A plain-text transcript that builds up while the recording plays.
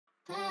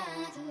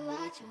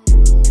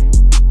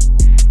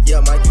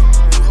Yeah, Mikey.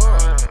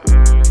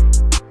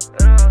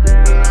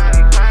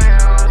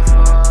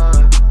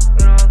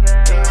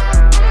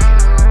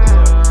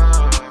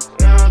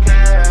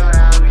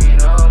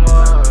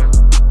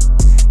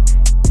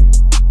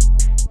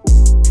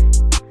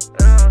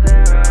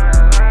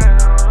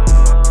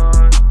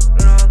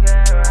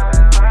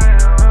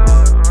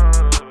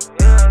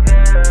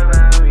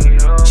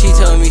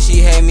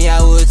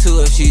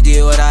 If she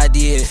did what I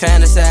did,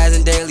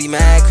 fantasizing daily,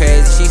 mad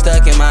crazy, she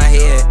stuck in my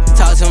head.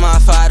 Talk to my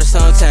father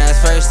sometimes,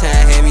 first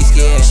time had me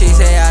scared. She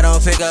say I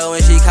don't pick up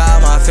when she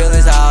call, my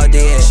feelings all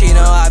dead. She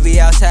know I be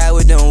outside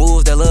with them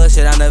wolves, that little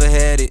shit, I never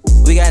had it.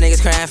 We got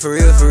niggas crying for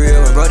real,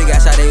 when Brody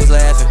got shot, they was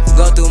laughing.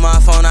 Go through my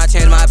phone, I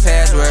changed my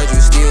password,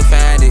 you still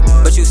find it.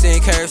 But you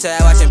seen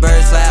curbside, watching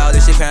birds fly, all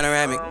this shit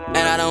panoramic.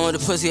 And I don't want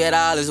the pussy at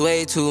all, there's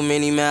way too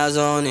many miles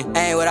on it.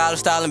 Ain't with all the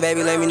stalling,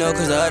 baby, let me know,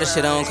 cause the other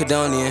shit I don't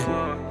condone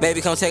it. Baby,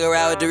 come take a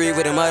ride with the reef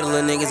with them other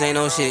little niggas, ain't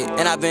no shit.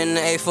 And I been in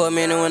the A for a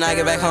minute, when I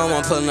get back home,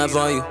 I'm pulling up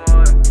on you.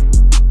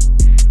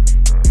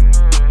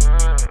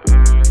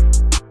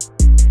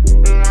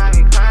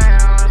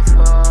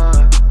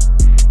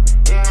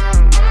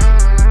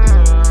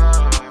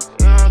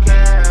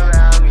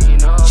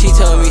 She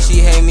told me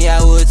she hate me,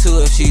 I would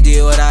too if she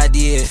did what I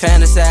did.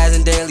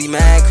 Fantasizing daily,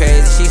 mad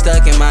crazy, she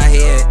stuck in my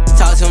head.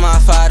 Talk to my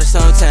father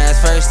sometimes,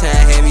 first time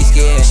had me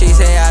scared. She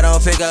say I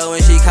don't pick up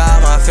when she call,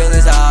 my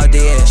feelings all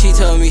dead. She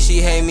told me she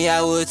hate me,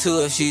 I would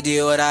too if she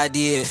did what I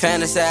did.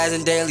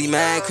 Fantasizing daily,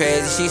 mad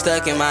crazy, she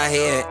stuck in my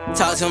head.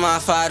 Talk to my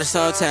father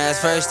sometimes,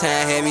 first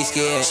time had me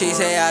scared. She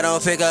say I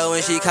don't pick up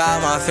when she call,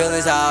 my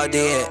feelings all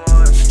dead.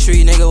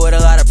 Street nigga with a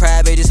lot of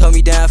pride, babe, just hold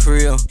me down for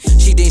real.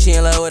 She think she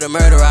in love with a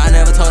murderer, I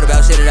never told her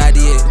about shit that I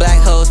did. Black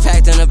hoes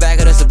packed in the back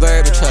of the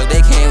Suburban truck,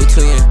 they came with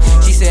twin.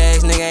 She said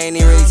ex nigga ain't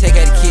even really take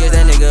care of the kids,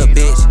 that nigga a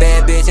bitch.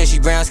 Bad bitch and she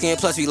brown skin,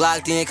 plus we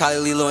locked in, call it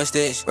Lilo and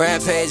Stitch.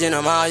 Rampage in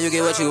the mall, you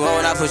get what you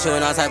want, I put you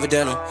in all type of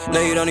denim. No,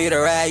 you don't need a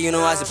ride, you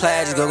know I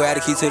supply, just go grab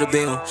the key to the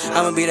big one.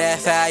 I'ma be that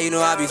fire, you know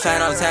I be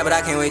flying all the time, but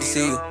I can't wait to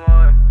see you.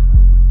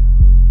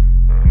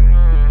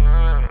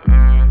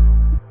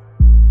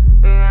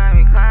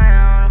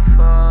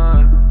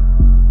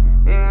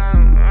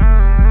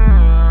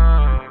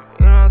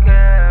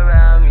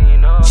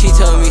 She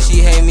told me she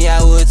hate me,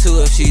 I would too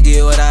if she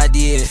did what I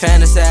did.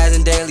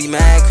 Fantasizing daily,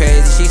 mad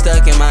crazy, she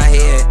stuck in my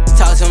head.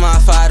 Talk to my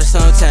father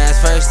sometimes,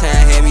 first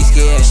time had me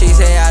scared. She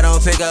say I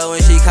don't pick up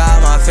when she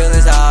call, my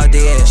feelings all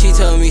dead. She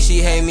told me she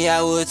hate me,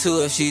 I would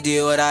too if she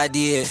did what I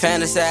did.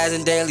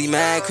 Fantasizing daily,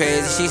 mad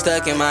crazy, she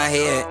stuck in my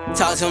head.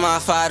 Talk to my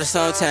father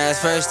sometimes,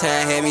 first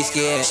time had me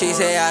scared. She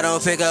say I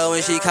don't pick up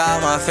when she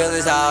call, my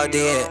feelings all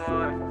dead.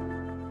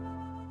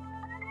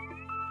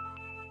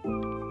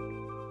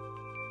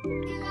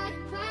 You like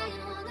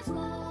crying on the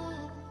floor.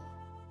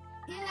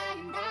 You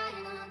like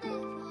dying on the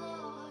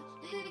floor.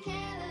 Do you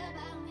care?